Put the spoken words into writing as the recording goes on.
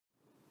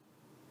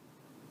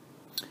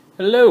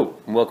Hello,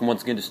 and welcome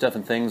once again to Stuff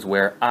and Things,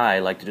 where I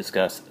like to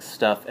discuss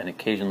stuff and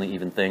occasionally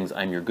even things.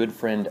 I'm your good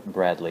friend,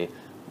 Bradley.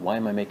 Why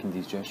am I making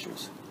these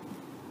gestures?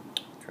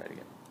 Try it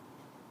again.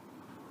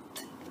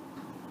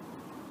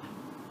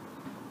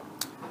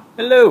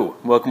 Hello,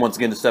 welcome once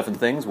again to Stuff and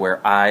Things, where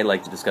I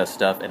like to discuss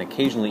stuff and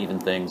occasionally even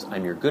things.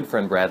 I'm your good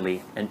friend,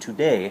 Bradley, and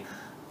today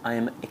I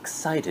am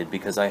excited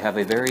because I have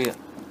a very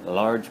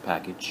large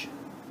package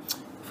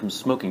from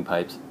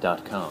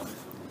smokingpipes.com.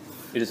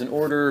 It is an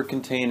order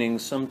containing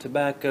some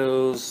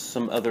tobaccos,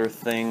 some other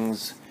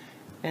things,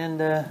 and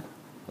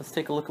let's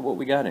take a look at what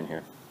we got in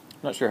here. I'm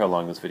not sure how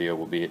long this video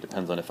will be. It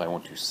depends on if I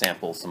want to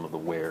sample some of the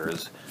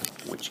wares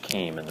which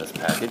came in this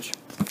package.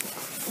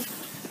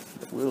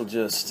 But we'll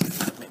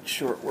just make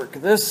short work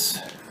of this.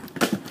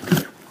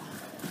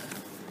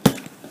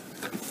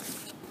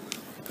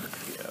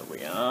 Here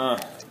we are.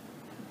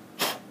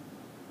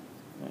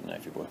 Oh,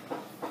 knifey boy.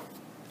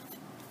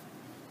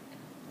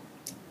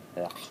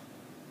 Yeah.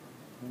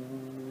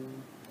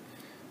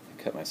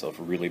 I cut myself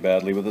really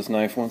badly with this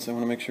knife once. I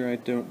want to make sure I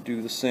don't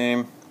do the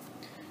same.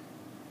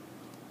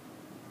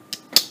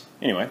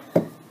 Anyway,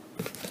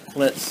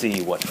 let's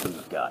see what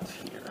we've got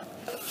here.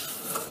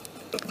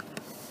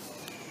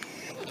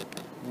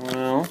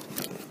 Well,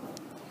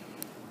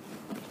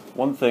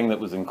 one thing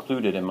that was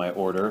included in my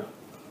order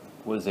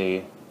was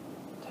a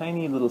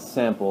tiny little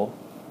sample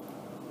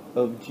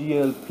of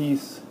GL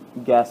Peace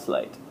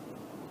Gaslight.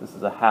 This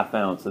is a ½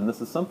 ounce, and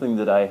this is something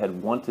that I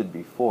had wanted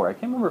before. I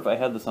can't remember if I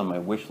had this on my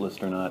wish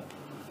list or not.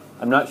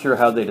 I'm not sure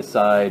how they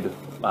decide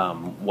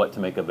what to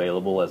make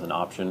available as an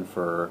option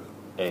for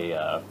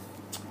a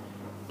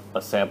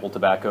sample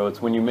tobacco.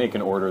 It's when you make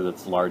an order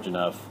that's large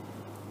enough.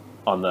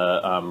 On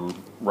the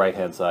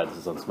right-hand side, this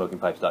is on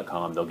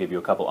smokingpipes.com, they'll give you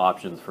a couple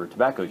options for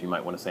tobaccos you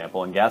might want to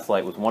sample, and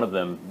Gaslight was one of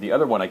them. The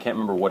other one, I can't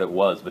remember what it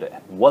was, but it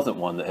wasn't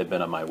one that had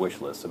been on my wish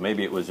list, so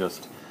maybe it was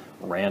just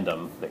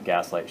random that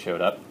Gaslight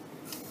showed up.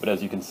 But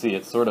as you can see,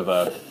 it's sort of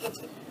a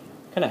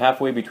kind of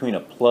halfway between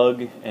a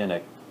plug and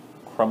a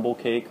crumble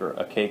cake, or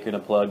a cake and a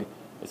plug.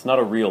 It's not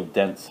a real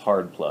dense,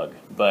 hard plug,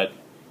 but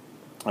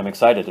I'm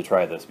excited to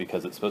try this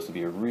because it's supposed to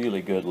be a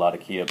really good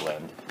Latakia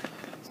blend.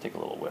 Let's take a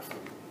little whiff.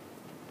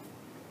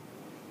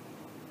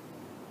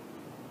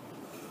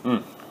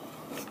 It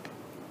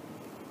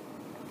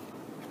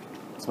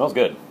smells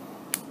good.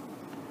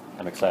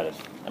 I'm excited.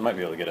 I might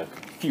be able to get a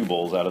few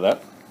bowls out of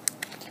that.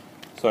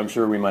 So I'm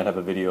sure we might have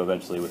a video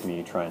eventually with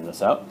me trying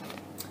this out.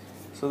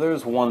 So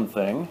there's one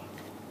thing.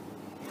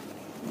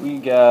 We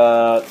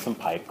got some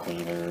pipe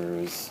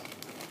cleaners,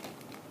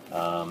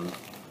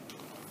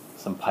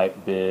 some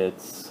pipe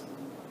bits.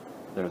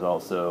 There's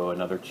also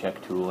another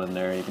check tool in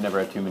there. You can never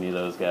have too many of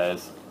those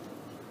guys.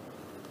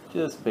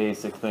 Just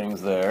basic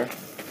things there.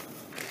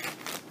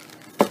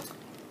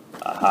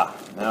 Aha,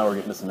 now we're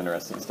getting to some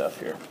interesting stuff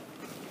here.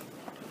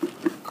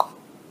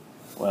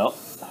 Well,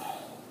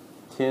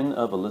 tin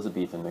of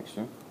Elizabethan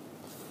mixture.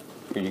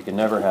 You can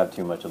never have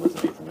too much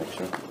Elizabethan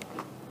mixture.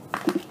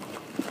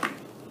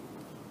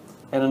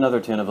 And another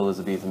tin of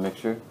Elizabethan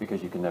mixture,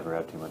 because you can never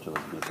have too much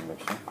Elizabethan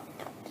mixture.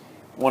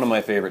 One of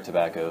my favorite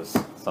tobaccos,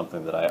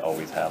 something that I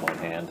always have on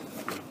hand.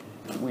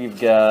 We've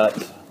got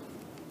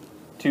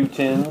 2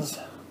 tins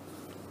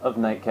of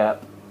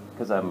Nightcap,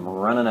 because I'm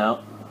running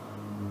out.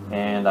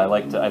 And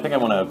I think I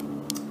want to,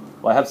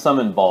 well, I have some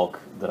in bulk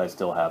that I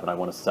still have, and I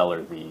want to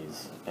cellar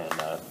these and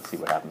see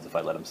what happens if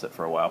I let them sit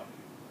for a while.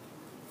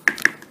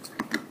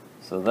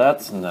 So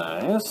that's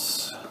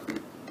nice.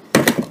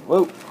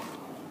 Whoa.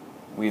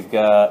 We've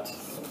got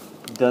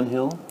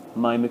Dunhill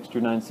My Mixture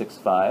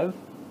 965,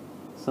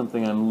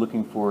 something I'm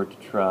looking forward to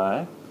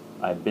try.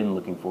 I've been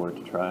looking forward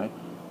to trying.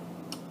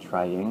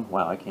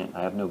 Wow,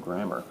 I have no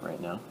grammar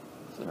right now.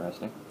 It's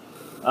interesting.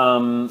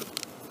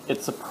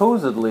 It's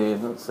supposedly,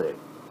 let's see.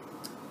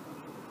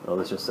 Well,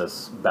 this just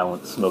says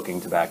balanced smoking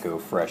tobacco,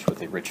 fresh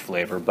with a rich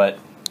flavor, but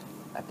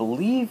I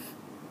believe,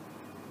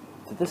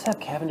 did this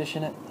have Cavendish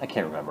in it? I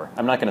can't remember.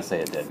 I'm not going to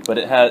say it did, but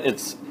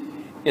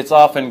it's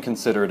often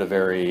considered a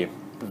very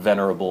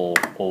venerable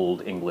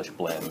old English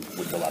blend,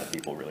 which a lot of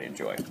people really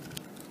enjoy.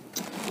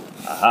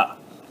 Aha!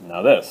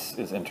 Now this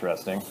is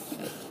interesting.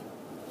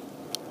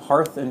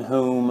 Hearth and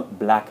Home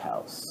Black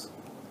House.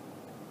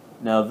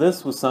 Now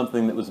this was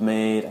something that was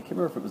made, I can't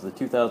remember if it was the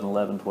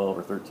 2011, 12,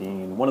 or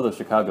 13, one of those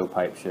Chicago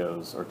pipe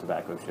shows, or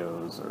tobacco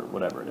shows, or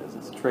whatever it is.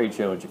 It's a trade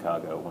show in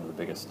Chicago, one of the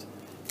biggest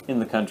in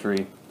the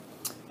country.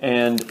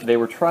 And they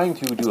were trying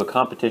to do a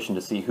competition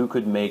to see who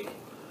could make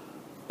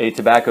a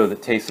tobacco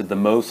that tasted the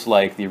most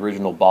like the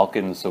original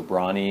Balkan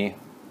Sobrani.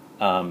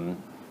 I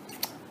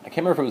can't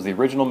remember if it was the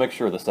original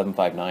mixture or the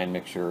 759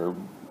 mixture,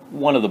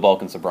 one of the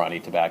Balkan Sobrani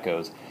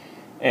tobaccos.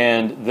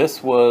 And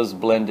this was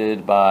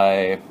blended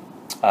by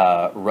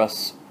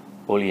Russ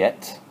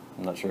Oliet.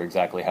 I'm not sure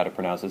exactly how to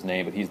pronounce his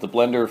name, but he's the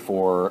blender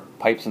for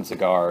pipes and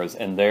cigars,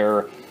 and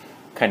their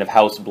kind of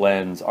house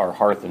blends are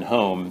Hearth and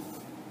Home.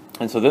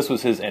 And so this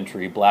was his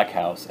entry, Black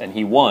House, and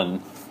he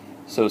won.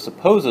 So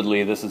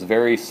supposedly this is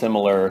very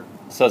similar.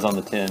 It says on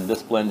the tin,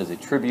 this blend is a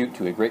tribute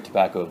to a great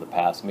tobacco of the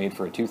past made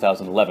for a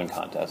 2011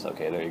 contest.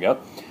 Okay, there you go.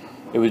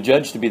 It was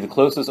judged to be the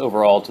closest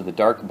overall to the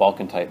dark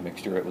Balkan-type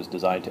mixture it was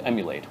designed to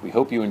emulate. We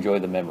hope you enjoy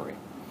the memory.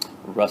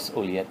 Russ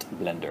Oliet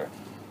Blender.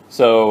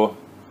 So,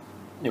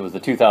 it was the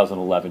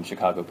 2011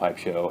 Chicago Pipe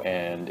Show,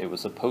 and it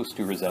was supposed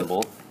to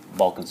resemble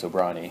Balkan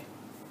Sobrani,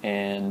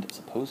 and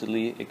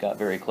supposedly it got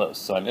very close.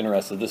 So I'm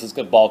interested. This is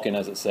good. Balkan,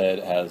 as it said,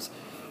 has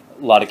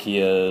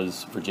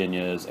Latakias,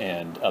 Virginias,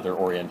 and other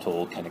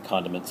Oriental kind of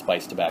condiment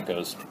spice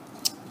tobaccos.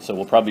 So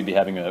we'll probably be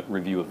having a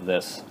review of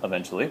this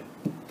eventually.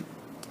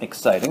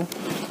 Exciting.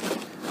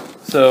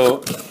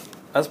 So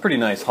that's a pretty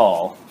nice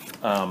haul.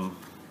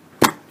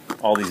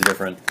 All these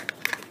different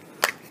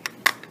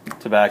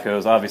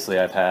tobaccos. Obviously,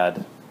 I've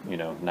had, you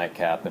know,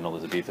 Nightcap and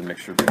Elizabethan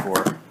mixture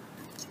before,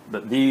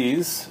 but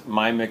these,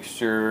 My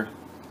Mixture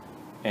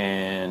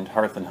and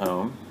Hearth and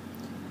Home,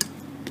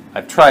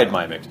 I've tried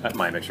My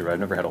Mixture, but I've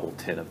never had a whole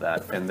tin of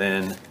that. And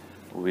then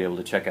we'll be able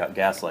to check out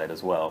Gaslight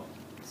as well.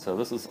 So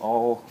this is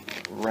all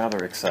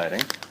rather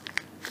exciting.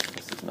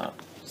 This is not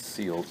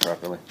sealed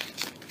properly.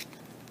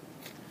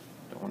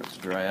 Don't want it to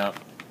dry out.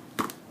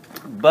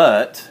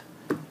 But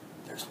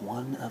there's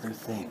one other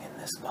thing in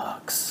this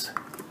box.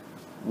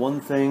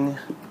 One thing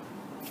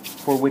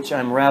for which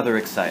I'm rather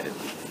excited.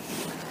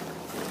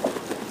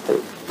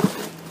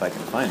 If I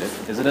can find it.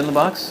 Is it in the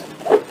box?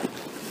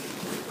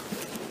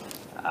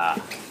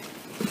 Ah.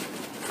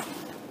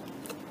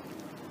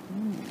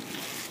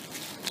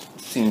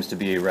 Seems to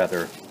be a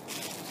rather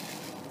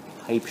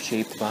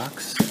pipe-shaped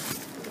box.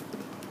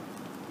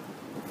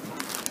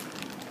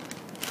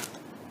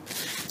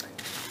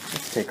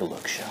 Let's take a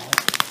look, shall we?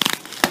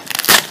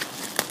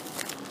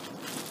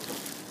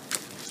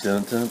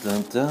 Dun dun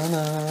dun dun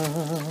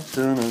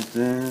dun dun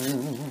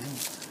dun.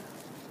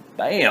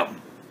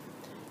 Bam!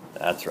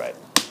 That's right.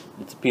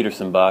 It's a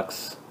Peterson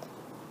box.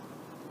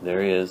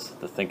 There he is,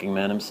 the thinking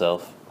man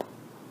himself.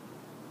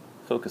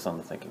 Focus on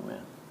the thinking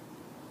man.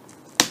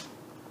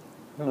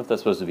 I don't know if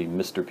that's supposed to be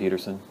Mr.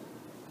 Peterson.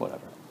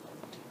 Whatever.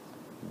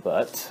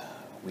 But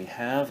we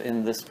have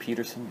in this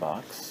Peterson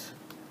box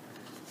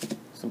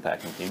some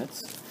packing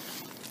peanuts.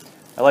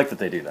 I like that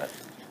they do that.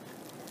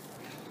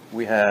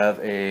 We have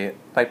a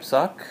pipe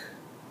sock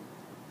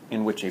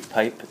in which a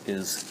pipe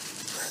is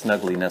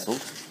snugly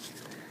nestled.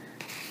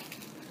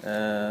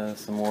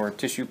 Some more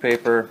tissue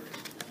paper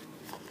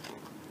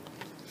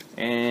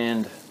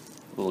and a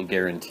little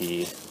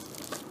guarantee.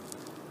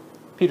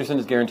 Peterson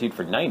is guaranteed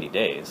for 90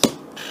 days.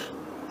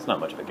 It's not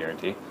much of a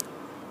guarantee.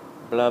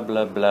 Blah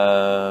blah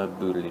blah,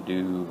 boodly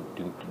doo,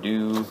 doo doo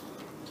doo.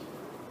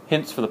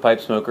 Hints for the pipe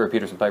smoker. A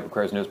Peterson pipe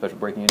requires no special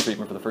breaking in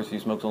treatment for the first few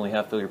smokes. Only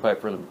half fill your pipe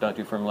for not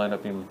too firm line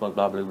up. Blah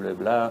blah blah blah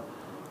blah.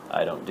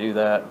 I don't do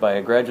that. By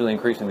gradually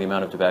increasing the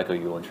amount of tobacco,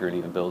 you will ensure an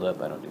even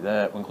buildup. I don't do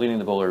that. When cleaning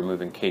the bowl or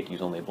removing cake,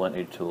 use only a blunt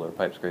edge tool or a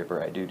pipe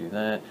scraper. I do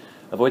that.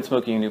 Avoid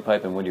smoking a new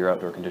pipe in windy or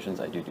outdoor conditions.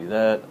 I do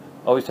that.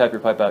 Always tap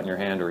your pipe out in your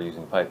hand or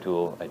using a pipe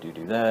tool. I do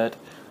that.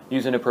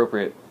 Use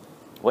inappropriate.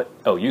 What?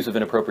 Oh, use of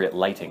inappropriate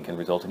lighting can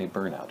result in a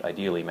burnout.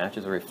 Ideally,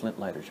 matches or a flint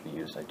lighter should be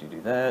used. I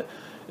do that.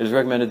 It is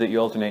recommended that you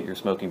alternate your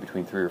smoking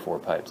between 3 or 4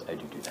 pipes. I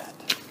do that.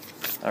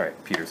 All right,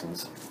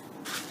 Petersons.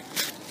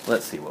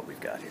 Let's see what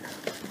we've got here.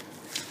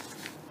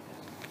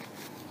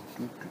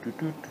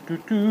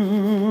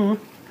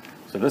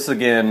 So this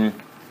again,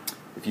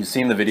 if you've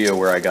seen the video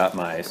where I got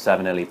my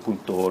Savinelli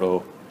Punto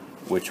Oro,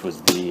 which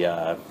was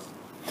the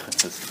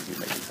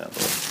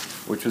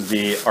which was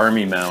the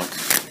Army mount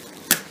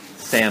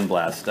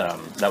Sandblast.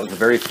 That was the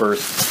very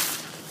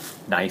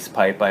first nice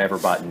pipe I ever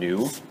bought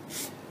new.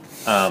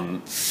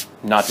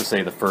 Not to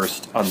say the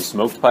first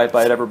unsmoked pipe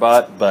I had ever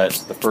bought, but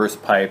the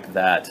first pipe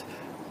that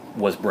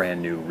was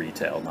brand new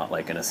retail, not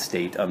like an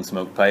estate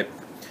unsmoked pipe.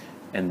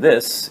 And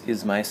this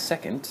is my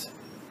second,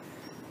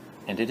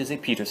 and it is a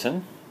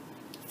Peterson.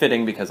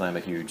 Fitting because I'm a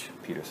huge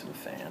Peterson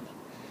fan.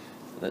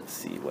 Let's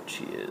see what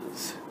she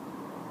is.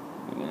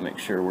 I'm going to make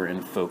sure we're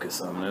in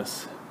focus on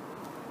this.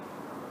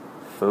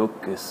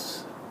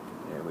 Focus.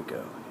 There we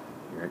go.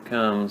 Here it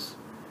comes.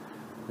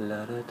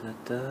 La da da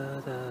da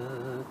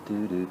da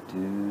do do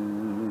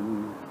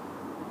do.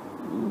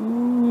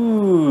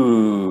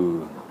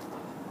 Ooh.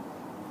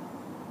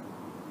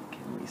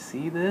 Can we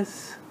see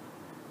this?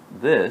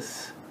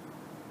 This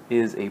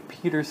is a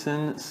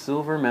Peterson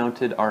silver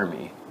mounted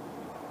Army.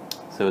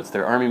 So it's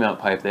their Army mount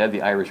pipe. They have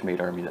the Irish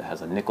made Army that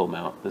has a nickel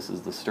mount. This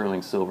is the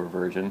sterling silver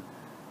version.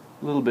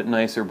 A little bit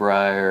nicer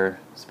briar,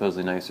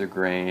 supposedly nicer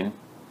grain.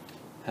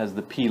 Has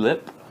the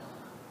P-lip,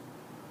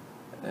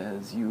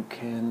 as you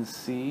can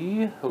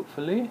see,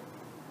 hopefully.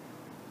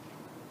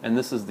 And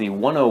this is the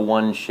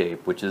 101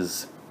 shape, which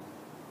is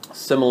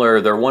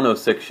similar. Their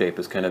 106 shape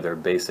is kind of their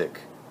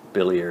basic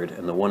billiard,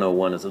 and the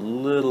 101 is a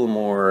little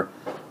more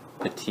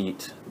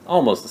petite,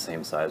 almost the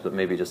same size, but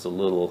maybe just a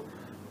little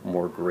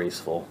more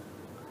graceful.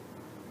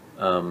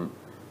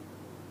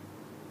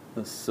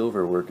 The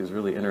silver work is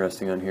really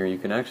interesting on here. You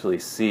can actually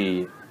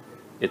see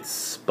it's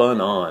spun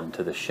on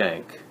to the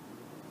shank.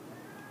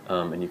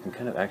 And you can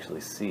kind of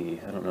actually see,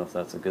 I don't know if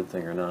that's a good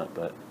thing or not,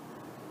 but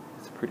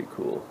it's pretty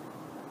cool.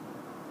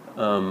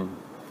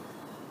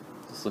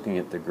 Just looking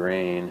at the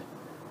grain,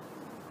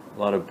 a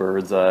lot of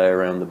bird's eye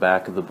around the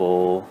back of the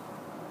bowl.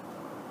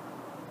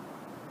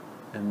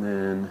 and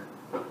then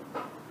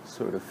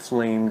sort of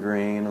flame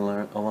grain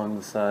along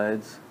the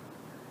sides.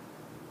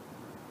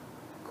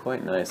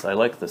 Quite nice. I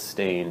like the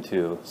stain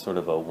too, sort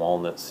of a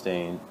walnut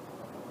stain.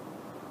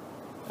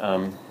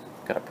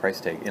 Got a price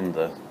tag in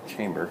the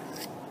chamber.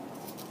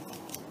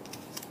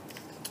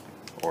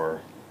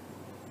 Or,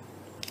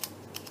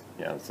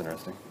 yeah, that's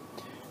interesting.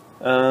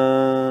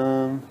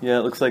 Yeah,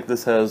 it looks like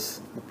this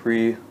has a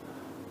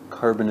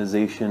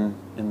pre-carbonization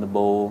in the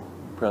bowl.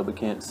 Probably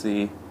can't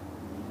see.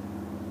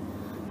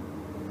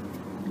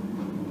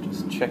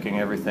 Just checking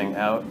everything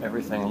out.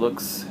 Everything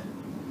looks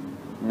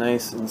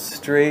nice and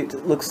straight.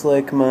 It looks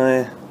like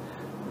my...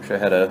 wish I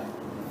had a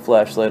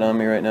flashlight on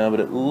me right now, but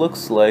it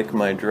looks like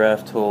my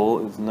draft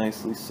hole is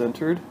nicely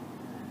centered.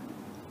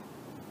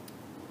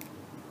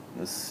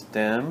 The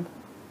stem.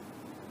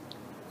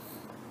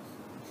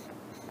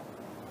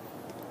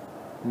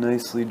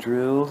 Nicely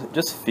drilled. It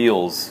just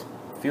feels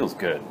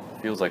good.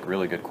 Feels like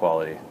really good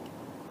quality.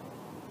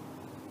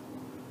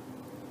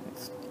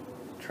 Let's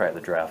try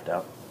the draft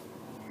out.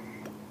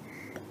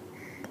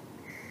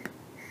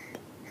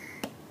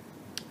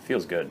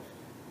 Feels good.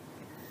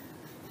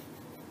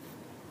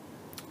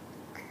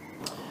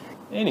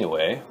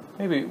 Anyway,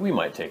 maybe we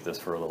might take this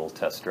for a little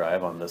test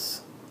drive on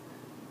this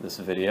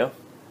video. I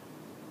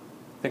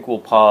think we'll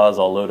pause,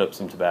 I'll load up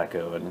some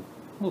tobacco, and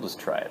we'll just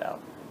try it out.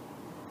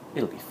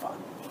 It'll be fun.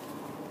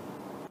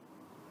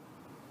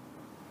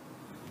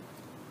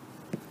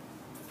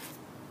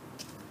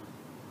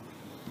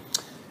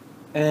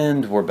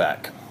 And we're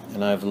back.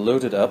 And I've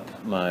loaded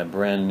up my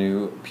brand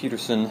new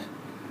Peterson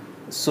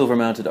Silver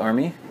Mounted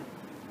Army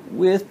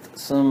with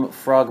some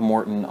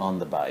Frogmorton on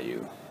the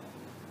Bayou.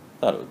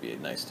 Thought it would be a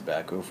nice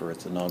tobacco for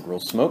its inaugural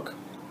smoke.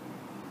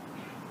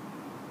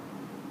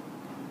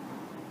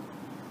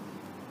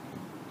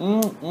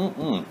 It's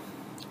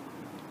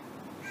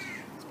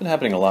been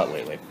happening a lot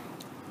lately.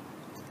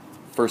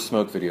 First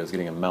smoke video is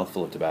getting a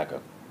mouthful of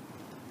tobacco.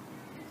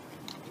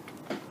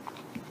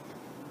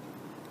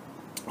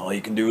 All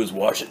you can do is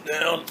wash it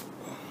down.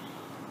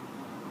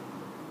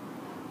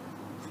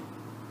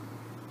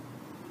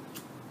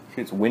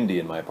 It's windy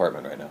in my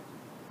apartment right now.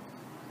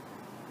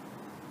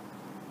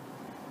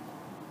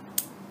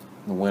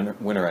 In the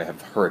winter I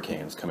have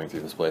hurricanes coming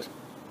through this place.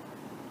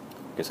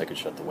 I guess I could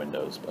shut the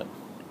windows, but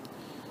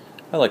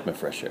I like my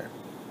fresh air.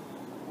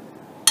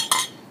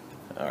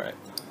 Alright.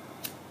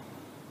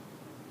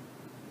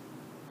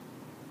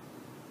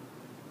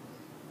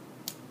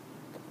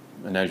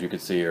 And as you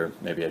could see, or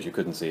maybe as you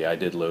couldn't see, I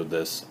did load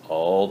this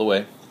all the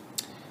way.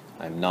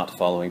 I'm not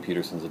following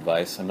Peterson's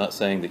advice. I'm not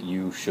saying that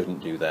you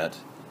shouldn't do that,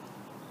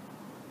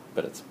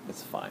 but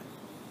it's fine.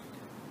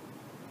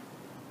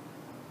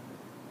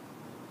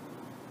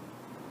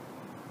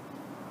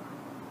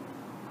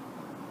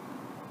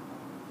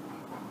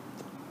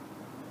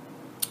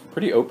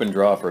 Pretty open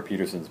draw for a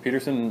Peterson's.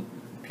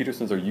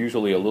 Peterson's are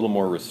usually a little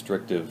more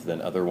restrictive than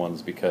other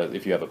ones because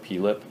if you have a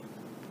P-lip,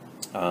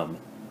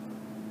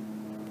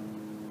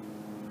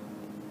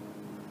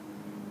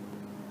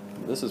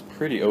 this is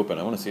pretty open.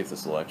 I want to see if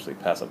this will actually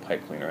pass a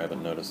pipe cleaner. I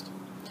haven't noticed,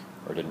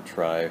 or didn't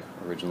try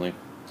originally.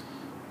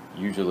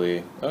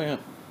 Usually, oh yeah, it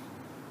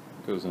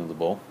goes into the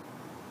bowl.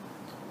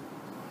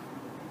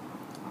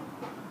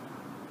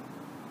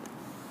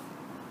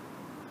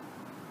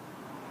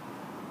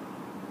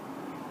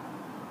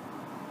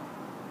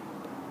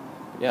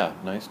 Yeah,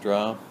 nice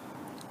draw.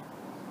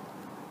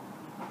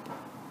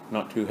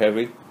 Not too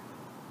heavy.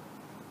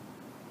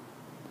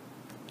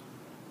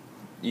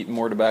 Eating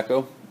more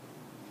tobacco.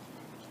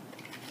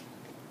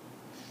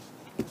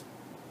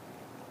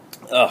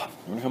 I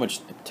wonder how much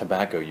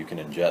tobacco you can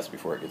ingest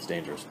before it gets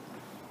dangerous.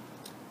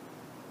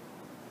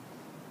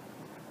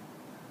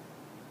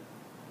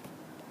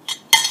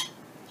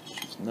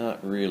 It's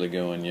not really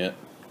going yet.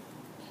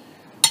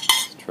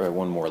 Let's try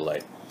one more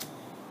light.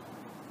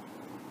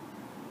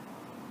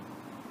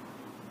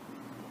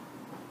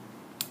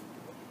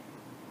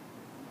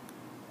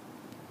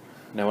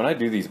 Now when I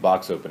do these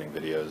box opening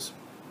videos,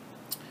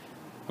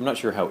 I'm not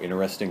sure how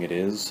interesting it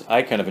is.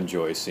 I kind of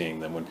enjoy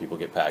seeing them when people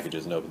get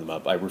packages and open them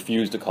up. I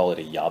refuse to call it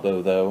a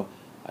yabo though.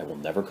 I will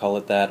never call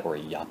it that, or a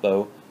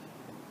yapo.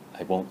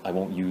 I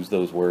won't use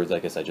those words. I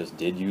guess I just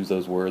did use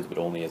those words, but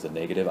only as a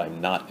negative.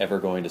 I'm not ever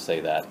going to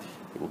say that.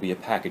 It will be a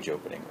package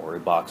opening or a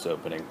box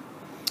opening.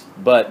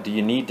 But do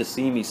you need to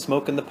see me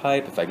smoking the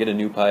pipe? If I get a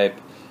new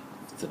pipe,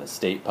 it's an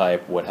estate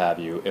pipe, what have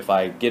you. If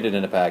I get it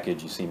in a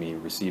package, you see me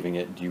receiving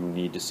it, do you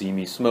need to see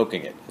me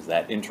smoking it? Is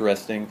that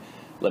interesting?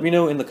 Let me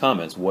know in the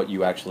comments what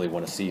you actually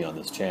want to see on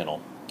this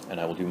channel, and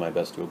I will do my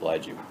best to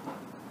oblige you.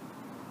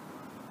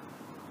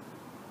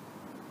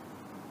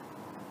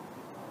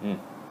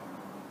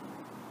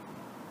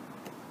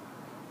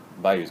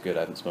 Bayou's good. I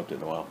haven't smoked it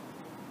in a while.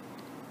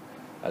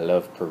 I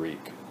love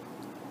Perique,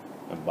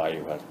 and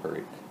Bayou has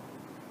Perique.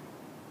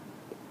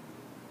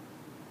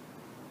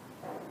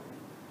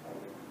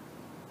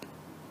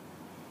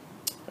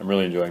 I'm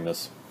really enjoying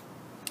this.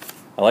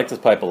 I like this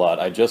pipe a lot.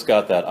 I just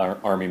got that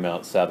Army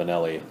Mount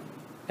Savinelli,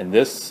 and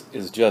this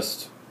is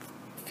just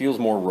feels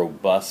more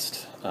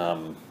robust.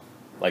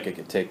 like it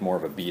could take more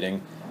of a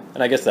beating.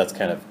 And I guess that's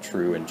kind of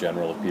true in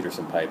general of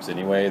Peterson pipes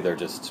anyway. They're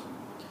just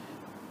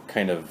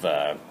kind of,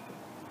 I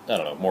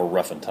don't know, more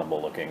rough and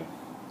tumble looking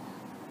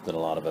than a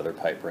lot of other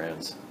pipe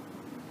brands.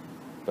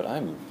 But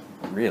I'm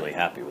really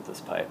happy with this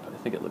pipe. I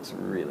think it looks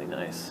really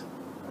nice.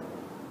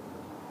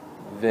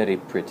 Very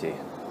pretty.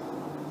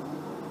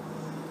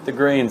 The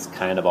grain's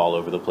kind of all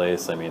over the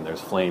place. I mean,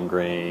 there's flame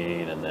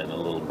grain, and then a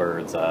little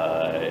bird's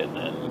eye, and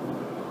then...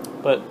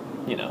 But,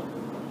 you know,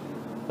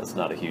 that's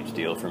not a huge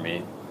deal for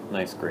me.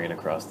 Nice grain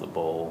across the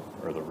bowl,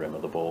 or the rim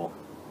of the bowl.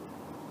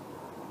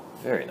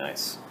 Very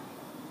nice.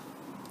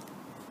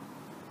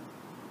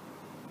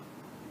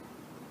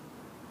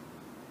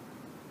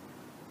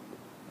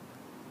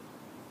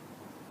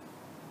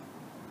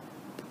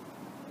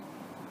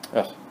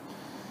 Oh,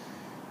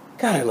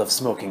 God, I love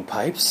smoking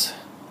pipes.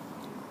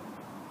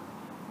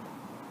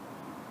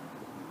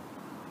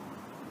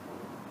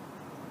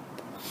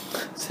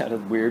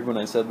 Sounded weird when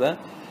I said that.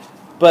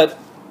 But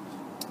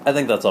I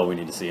think that's all we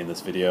need to see in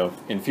this video.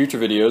 In future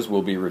videos,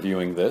 we'll be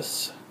reviewing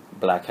this,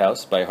 Black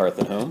House by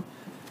Hearth & Home.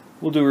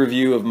 We'll do a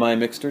review of My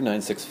Mixter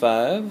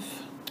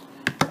 965.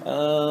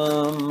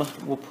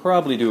 We'll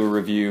probably do a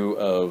review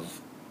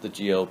of the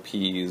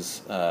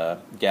GLP's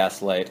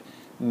Gaslight.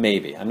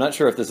 Maybe. I'm not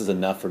sure if this is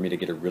enough for me to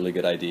get a really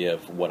good idea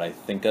of what I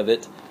think of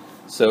it.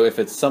 So if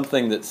it's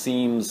something that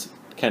seems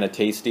kind of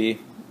tasty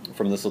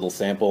from this little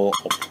sample,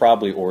 I'll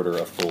probably order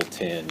a full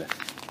tin,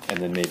 and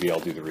then maybe I'll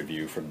do the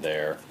review from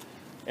there.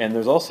 And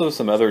there's also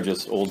some other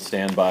just old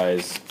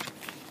standbys.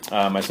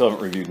 I still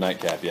haven't reviewed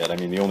Nightcap yet. I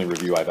mean, the only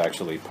review I've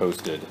actually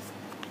posted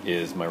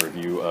is my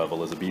review of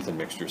Elizabethan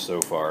mixture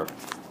so far.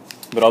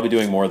 But I'll be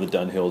doing more of the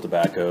Dunhill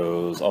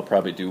tobaccos. I'll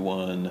probably do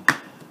one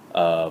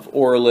of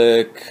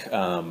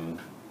Orlik,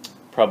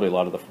 probably a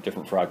lot of the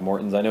different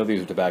Frogmortons. I know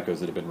these are tobaccos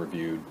that have been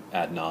reviewed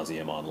ad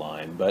nauseum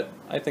online, but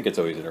I think it's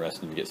always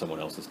interesting to get someone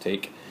else's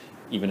take,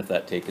 even if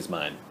that take is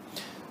mine.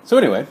 So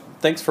anyway,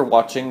 thanks for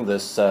watching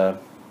this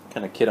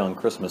kind of kid on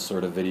Christmas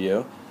sort of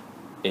video.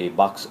 A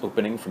box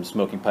opening from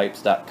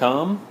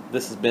SmokingPipes.com.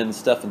 This has been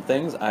Stuff and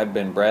Things. I've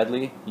been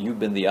Bradley. You've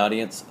been the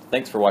audience.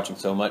 Thanks for watching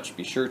so much.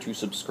 Be sure to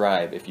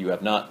subscribe if you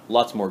have not.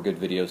 Lots more good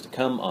videos to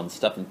come on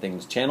Stuff and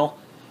Things channel.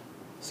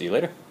 See you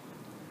later.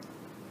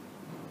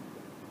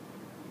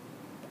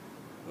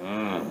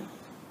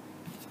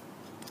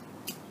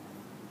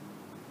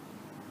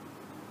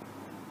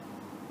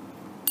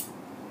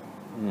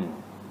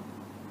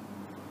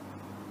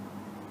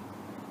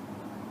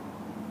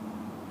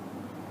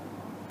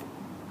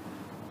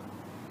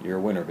 You're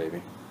a winner,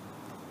 baby.